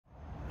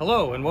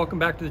Hello and welcome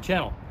back to the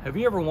channel. Have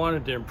you ever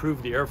wanted to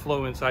improve the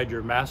airflow inside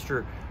your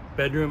master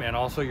bedroom and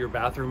also your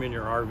bathroom in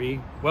your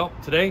RV? Well,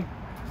 today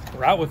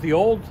we're out with the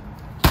old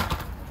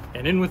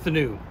and in with the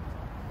new.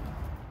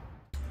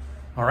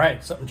 All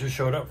right, something just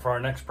showed up for our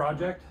next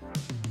project.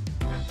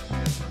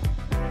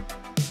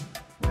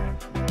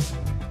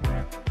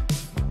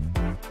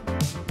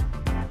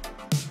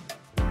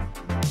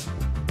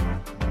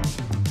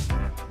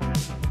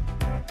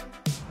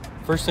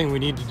 First thing we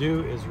need to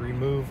do is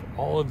remove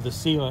all of the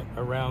sealant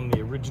around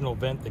the original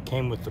vent that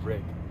came with the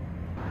rig.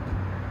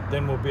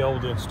 Then we'll be able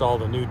to install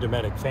the new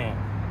Dometic fan.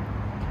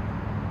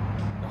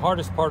 The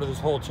hardest part of this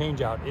whole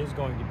change out is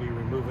going to be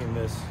removing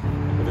this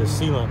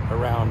sealant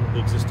around the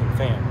existing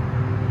fan.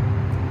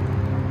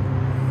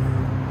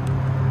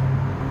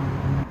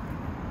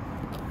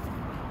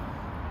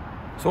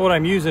 So what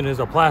I'm using is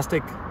a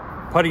plastic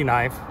putty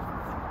knife.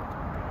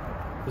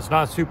 It's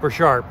not super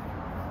sharp,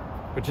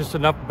 but just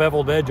enough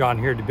beveled edge on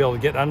here to be able to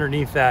get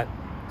underneath that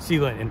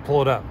sealant and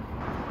pull it up.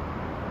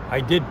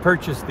 I did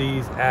purchase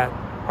these at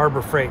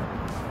Harbor Freight.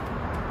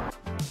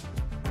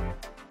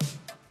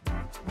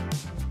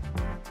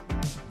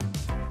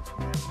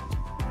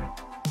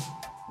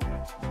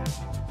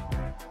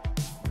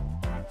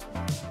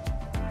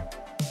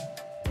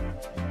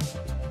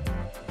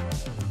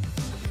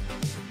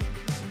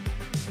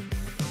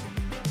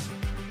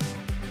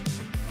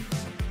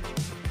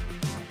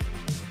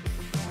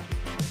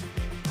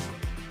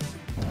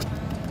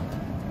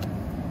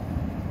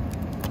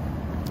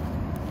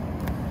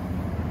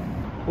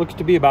 Looks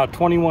to be about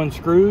 21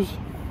 screws.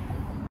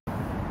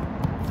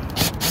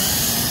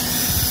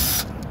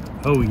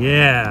 Oh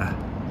yeah,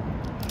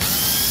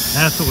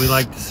 that's what we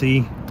like to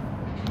see.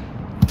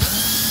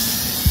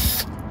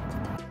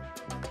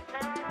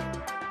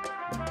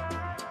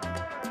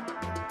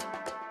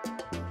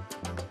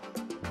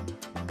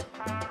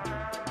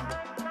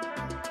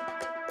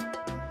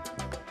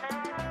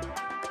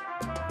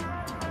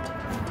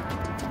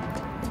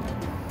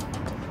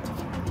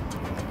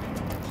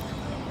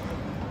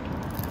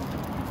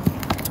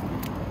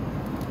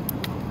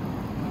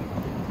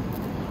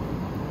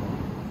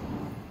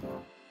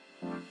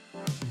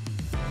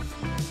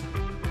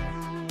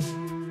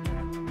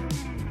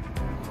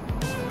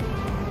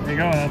 There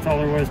you go, that's all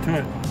there was to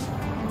it.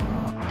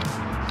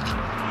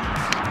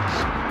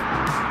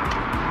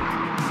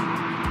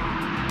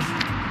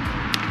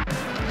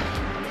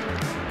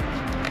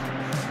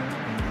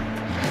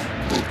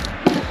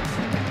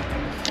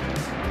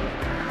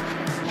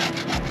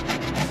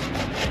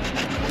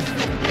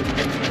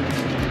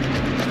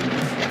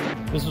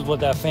 This is what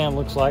that fan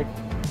looks like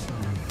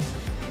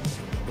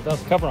without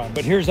the cover on.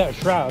 But here's that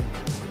shroud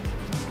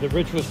that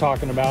Rich was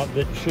talking about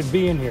that should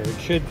be in here. It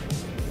should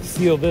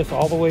seal this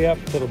all the way up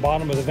to the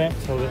bottom of the vent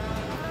so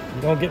that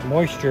you don't get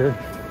moisture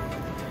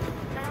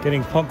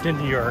getting pumped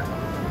into your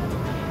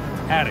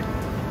attic.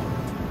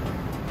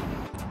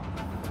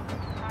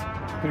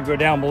 I'm gonna go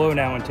down below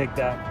now and take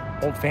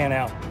that old fan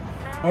out.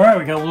 All right,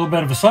 we got a little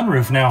bit of a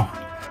sunroof now.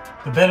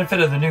 The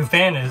benefit of the new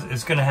fan is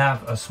it's gonna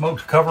have a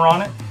smoked cover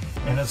on it,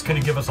 and it's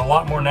gonna give us a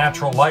lot more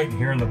natural light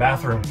here in the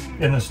bathroom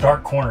in this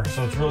dark corner.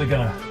 So it's really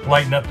gonna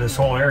lighten up this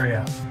whole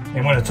area.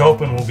 And when it's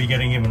open, we'll be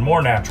getting even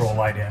more natural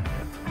light in.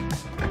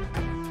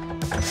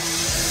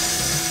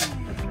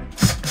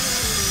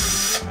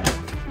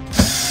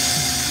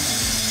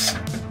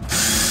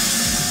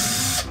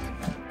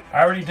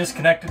 I already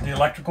disconnected the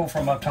electrical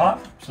from up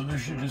top, so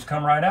this should just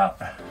come right out.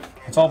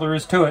 That's all there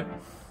is to it.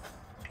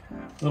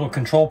 Little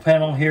control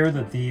panel here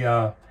that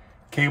the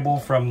cable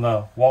from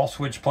the wall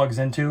switch plugs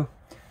into.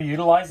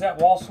 Utilize that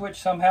wall switch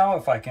somehow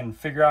if I can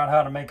figure out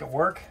how to make it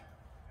work.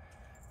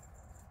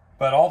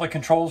 But all the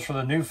controls for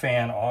the new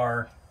fan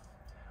are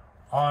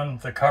on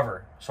the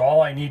cover. So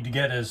all I need to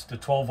get is the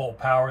 12-volt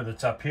power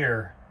that's up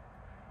here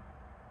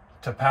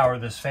to power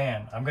this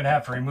fan. I'm gonna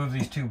have to remove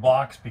these two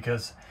blocks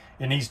because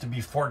it needs to be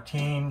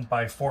 14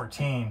 by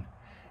 14.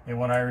 And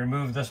when I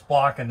remove this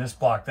block and this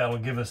block, that'll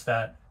give us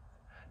that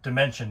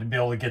dimension to be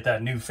able to get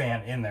that new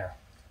fan in there.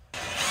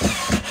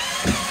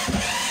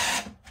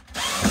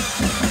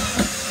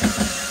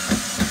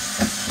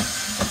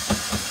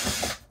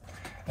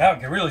 Now you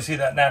can really see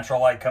that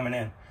natural light coming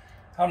in.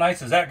 How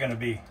nice is that gonna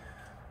be?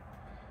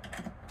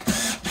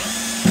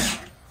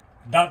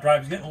 Dot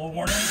drive's getting a little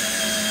worn in.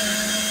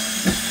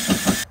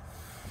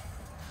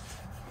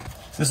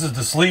 This is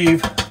the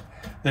sleeve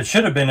that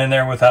should have been in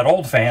there with that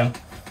old fan.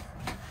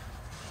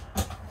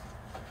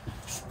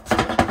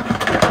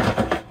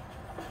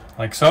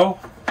 Like so.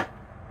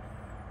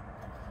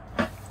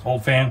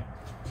 Old fan.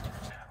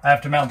 I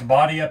have to mount the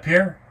body up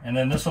here, and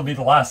then this will be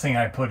the last thing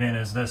I put in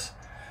is this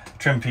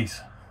trim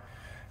piece.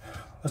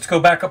 Let's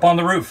go back up on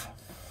the roof.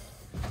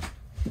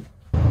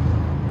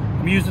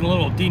 I'm using a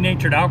little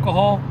denatured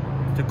alcohol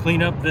to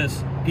clean up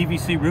this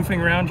PVC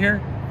roofing around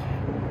here.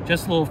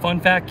 Just a little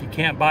fun fact, you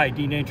can't buy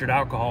denatured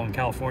alcohol in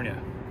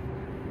California.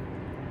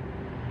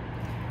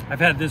 I've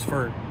had this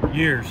for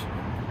years.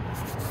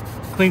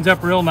 Cleans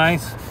up real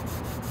nice.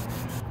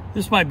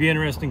 This might be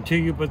interesting to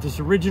you, but this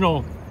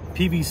original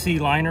PVC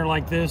liner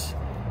like this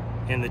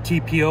and the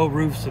TPO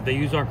roofs that they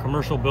use on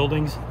commercial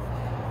buildings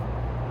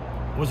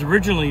was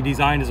originally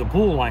designed as a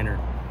pool liner,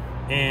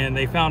 and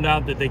they found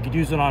out that they could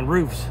use it on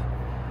roofs.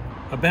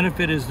 A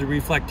benefit is the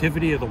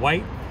reflectivity of the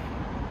white,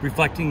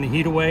 reflecting the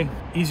heat away,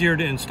 easier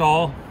to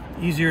install,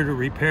 easier to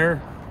repair.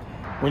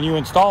 When you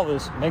install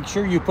this, make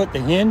sure you put the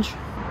hinge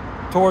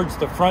towards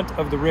the front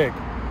of the rig.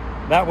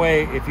 That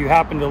way, if you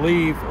happen to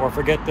leave or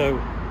forget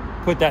to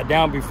put that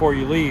down before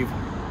you leave,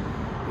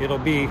 it'll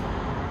be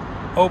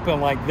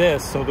open like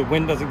this so the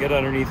wind doesn't get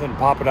underneath and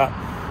pop it up.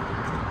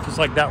 Just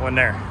like that one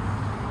there.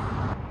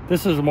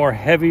 This is a more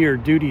heavier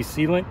duty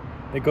sealant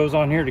that goes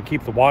on here to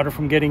keep the water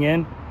from getting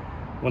in.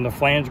 When the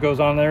flange goes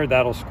on there,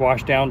 that'll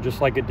squash down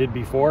just like it did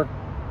before.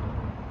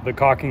 The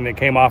caulking that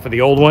came off of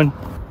the old one,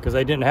 because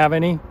I didn't have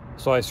any.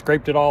 So I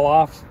scraped it all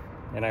off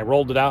and I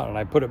rolled it out and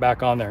I put it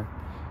back on there.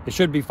 It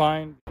should be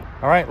fine.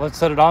 All right, let's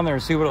set it on there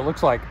and see what it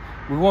looks like.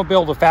 We won't be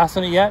able to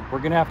fasten it yet. We're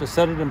gonna have to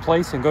set it in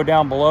place and go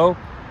down below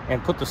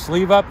and put the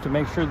sleeve up to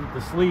make sure that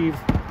the sleeve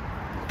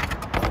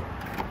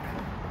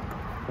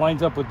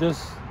lines up with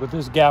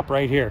this gap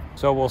right here.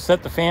 So we'll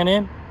set the fan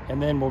in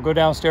and then we'll go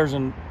downstairs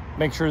and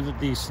make sure that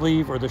the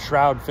sleeve or the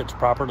shroud fits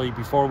properly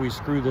before we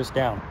screw this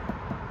down.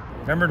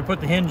 Remember to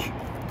put the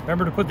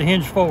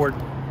hinge forward.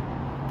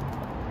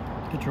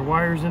 Get your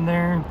wires in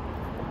there.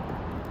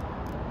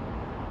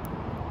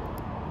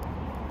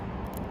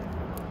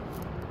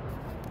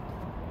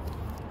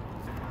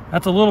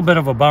 That's a little bit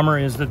of a bummer,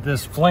 is that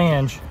this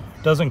flange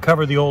doesn't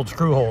cover the old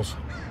screw holes.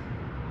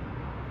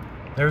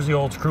 There's the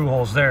old screw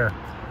holes there.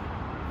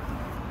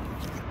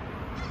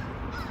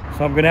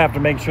 So I'm gonna have to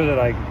make sure that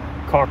I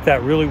caulk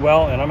that really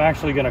well, and I'm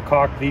actually gonna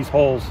caulk these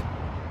holes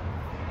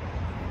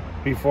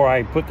before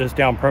I put this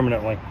down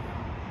permanently.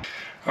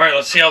 All right,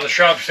 let's see how the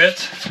shroud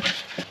fits.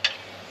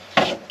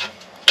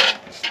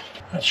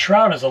 That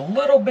shroud is a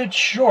little bit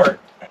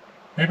short.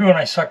 Maybe when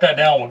I suck that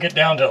down, we'll get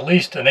down to at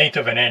least 1/8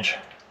 of an inch.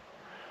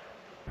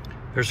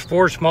 There's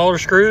 4 smaller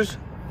screws.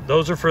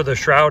 Those are for the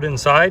shroud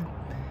inside.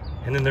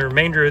 And then the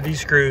remainder of these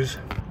screws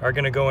are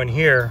gonna go in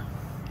here,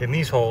 in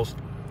these holes,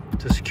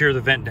 to secure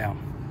the vent down.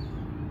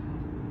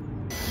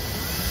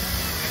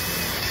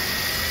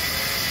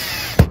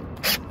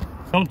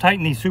 Don't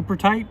tighten these super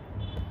tight,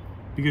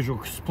 because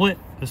you'll split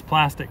this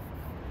plastic.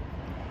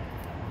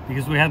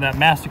 Because we have that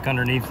mastic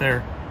underneath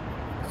there,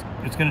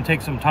 it's gonna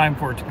take some time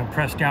for it to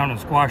compress down and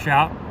squash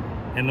out,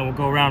 and then we'll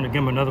go around and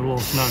give them another little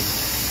snug.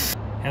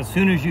 As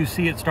soon as you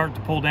see it start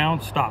to pull down,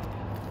 stop.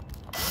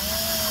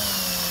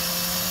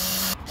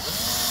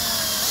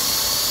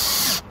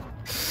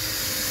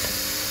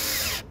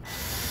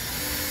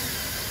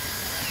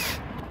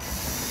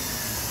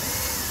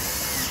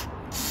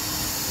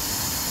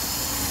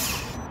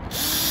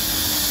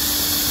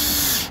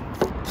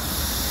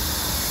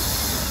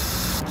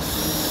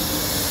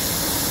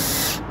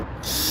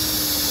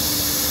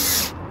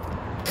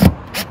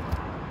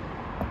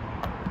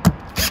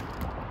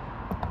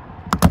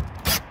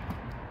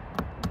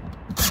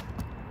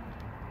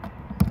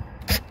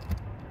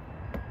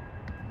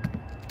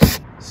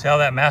 See how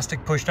that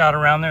mastic pushed out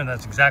around there?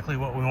 That's exactly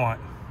what we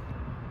want.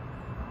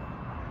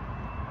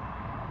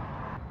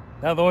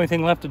 Now the only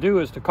thing left to do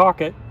is to caulk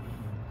it.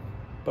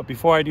 But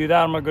before I do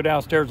that, I'm gonna go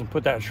downstairs and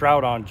put that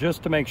shroud on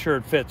just to make sure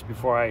it fits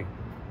before I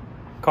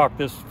caulk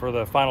this for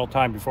the final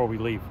time before we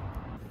leave.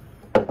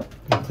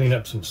 Clean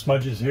up some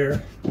smudges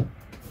here.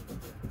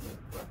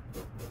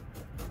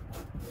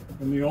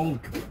 From the old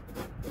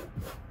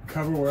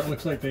cover where it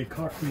looks like they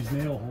caulked these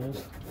nail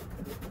holes.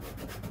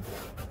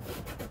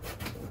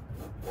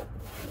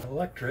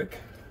 Electric,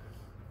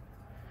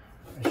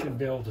 I should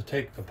be able to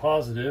take the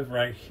positive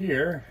right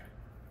here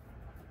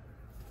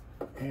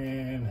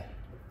and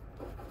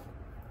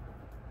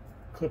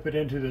clip it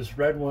into this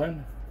red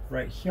one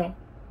right here,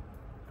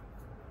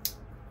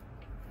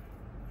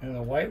 and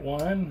the white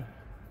one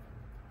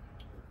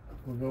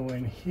will go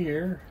in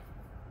here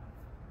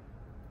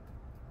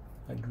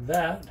like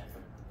that.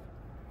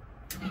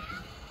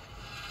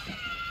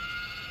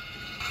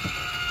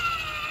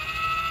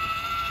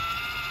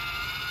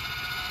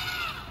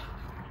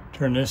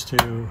 Turn this to,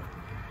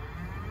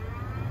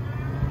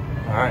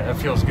 all right, that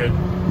feels good.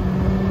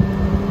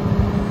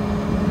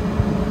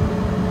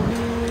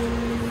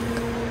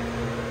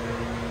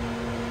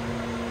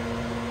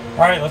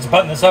 All right, let's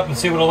button this up and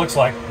see what it looks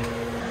like.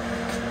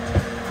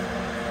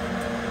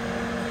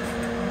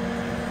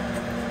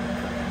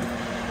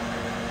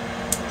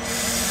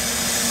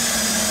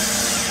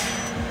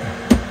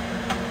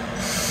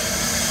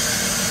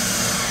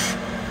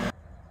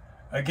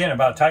 Again,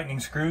 about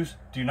tightening screws,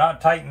 do not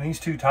tighten these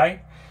too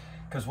tight,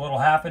 because what will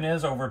happen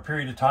is over a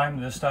period of time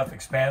this stuff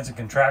expands and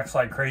contracts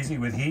like crazy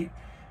with heat,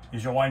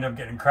 is you'll wind up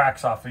getting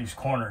cracks off these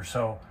corners.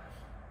 So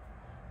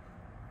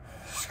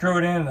screw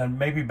it in and then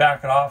maybe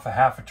back it off a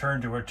half a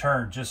turn to a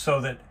turn, just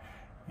so that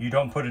you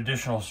don't put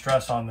additional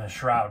stress on the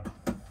shroud.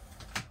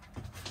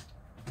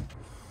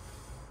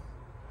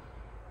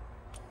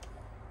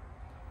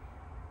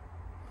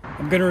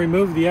 I'm going to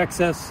remove the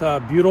excess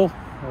butyl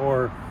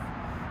or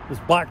this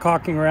black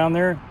caulking around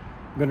there.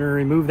 I'm going to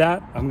remove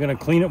that. I'm going to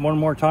clean it one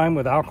more time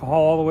with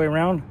alcohol all the way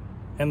around,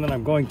 and then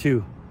I'm going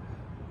to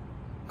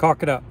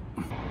caulk it up.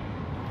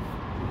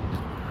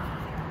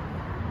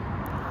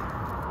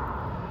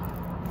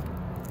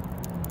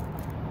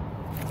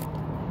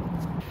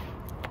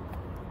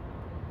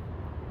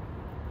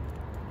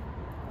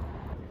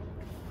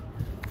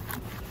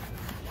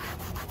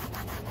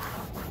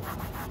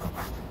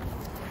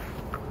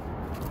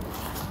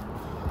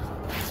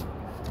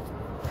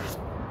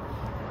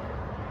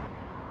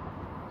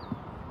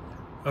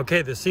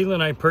 Okay, the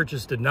sealant I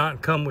purchased did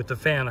not come with the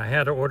fan. I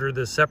had to order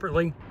this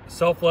separately.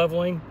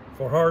 Self-leveling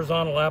for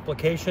horizontal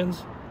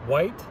applications,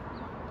 white,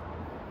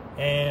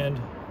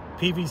 and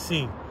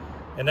PVC.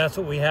 And that's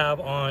what we have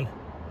on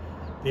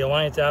the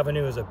Alliance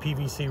Avenue, is a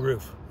PVC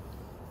roof.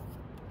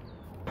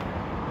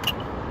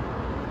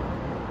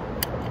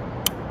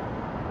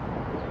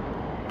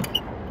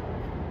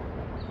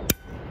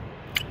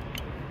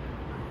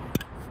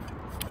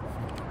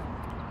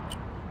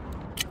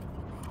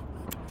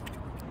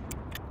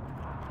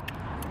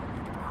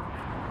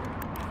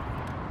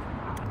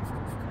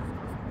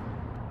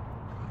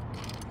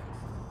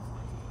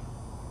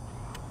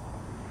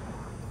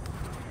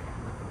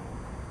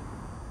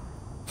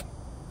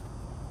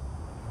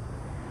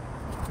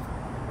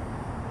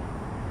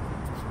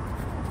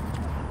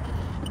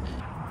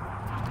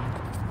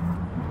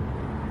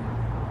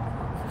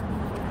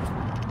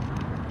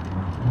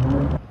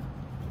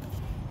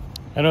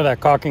 I know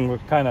that caulking was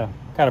kind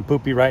of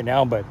poopy right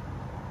now, but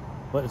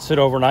let it sit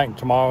overnight and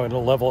tomorrow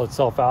it'll level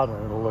itself out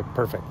and it'll look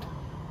perfect.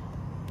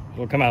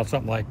 It'll come out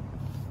something like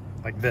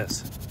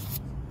this.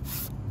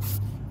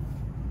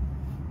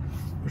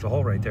 There's a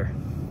hole right there.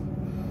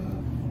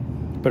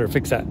 Better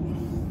fix that.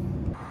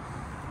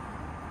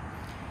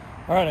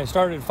 All right, I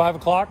started at 5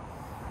 o'clock.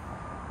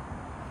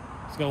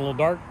 It's getting a little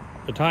dark.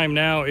 The time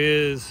now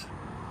is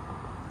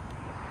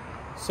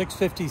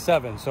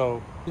 6:57,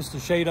 so just a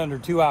shade under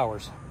 2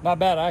 hours. Not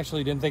bad. I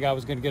actually didn't think I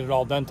was going to get it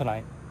all done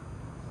tonight.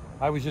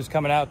 I was just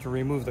coming out to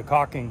remove the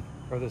caulking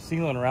or the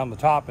sealant around the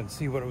top and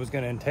see what it was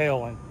going to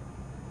entail. And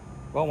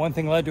well, one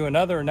thing led to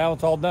another, and now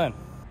it's all done.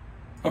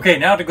 Okay,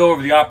 now to go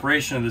over the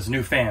operation of this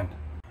new fan.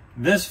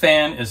 This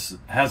fan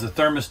has a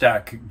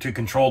thermostat to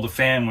control the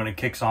fan when it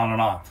kicks on and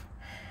off.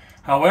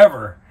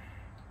 However,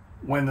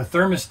 when the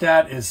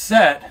thermostat is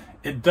set,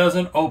 it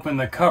doesn't open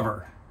the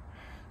cover.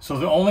 So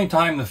the only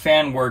time the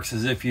fan works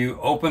is if you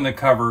open the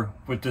cover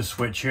with this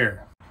switch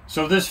here.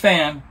 So this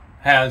fan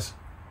has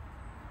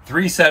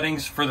 3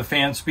 settings for the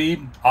fan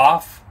speed: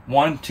 off,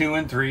 1, 2,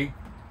 and 3.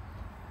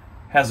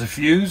 Has a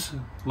fuse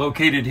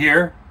located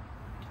here.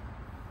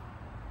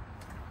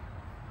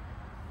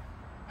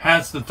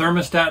 Has the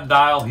thermostat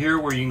dial here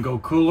where you can go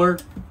cooler.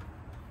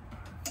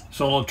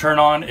 So it'll turn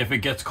on if it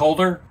gets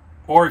colder,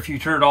 or if you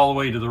turn it all the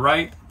way to the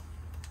right,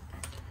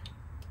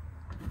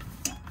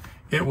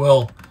 it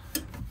will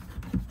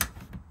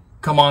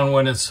come on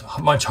when it's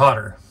much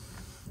hotter.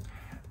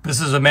 This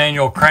is a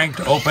manual crank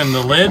to open the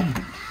lid.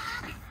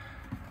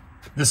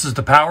 This is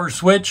the power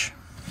switch.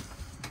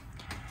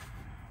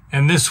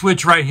 And this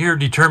switch right here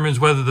determines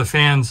whether the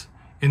fan's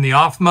in the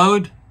off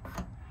mode,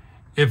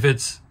 if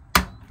it's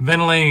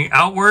ventilating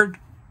outward,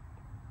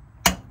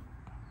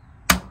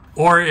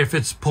 or if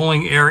it's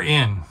pulling air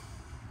in.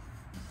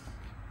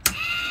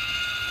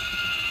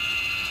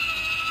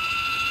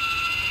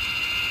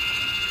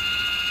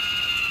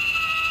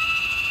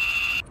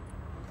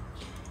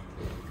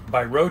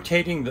 By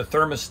rotating the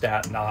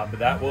thermostat knob,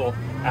 that will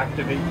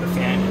activate the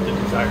fan at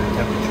the desired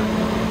temperature.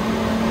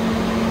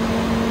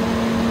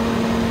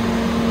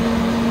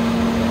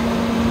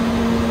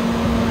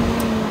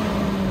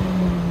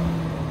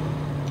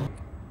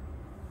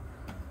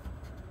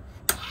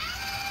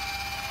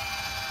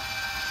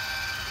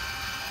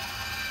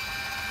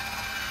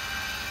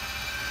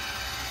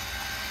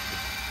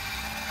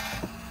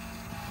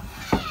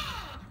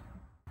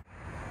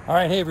 All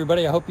right, hey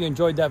everybody, I hope you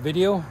enjoyed that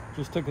video.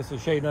 Just took us a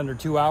shade under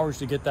 2 hours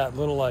to get that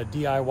little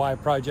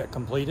DIY project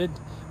completed.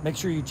 Make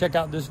sure you check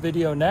out this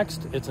video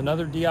next. It's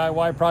another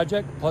DIY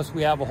project, plus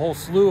we have a whole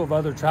slew of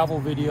other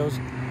travel videos,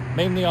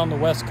 mainly on the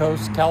West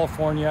Coast,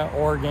 California,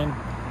 Oregon,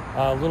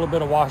 a little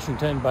bit of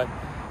Washington, but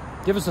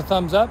give us a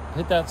thumbs up,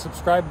 hit that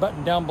subscribe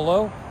button down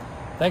below.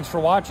 Thanks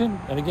for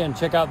watching, and again,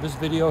 check out this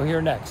video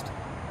here next.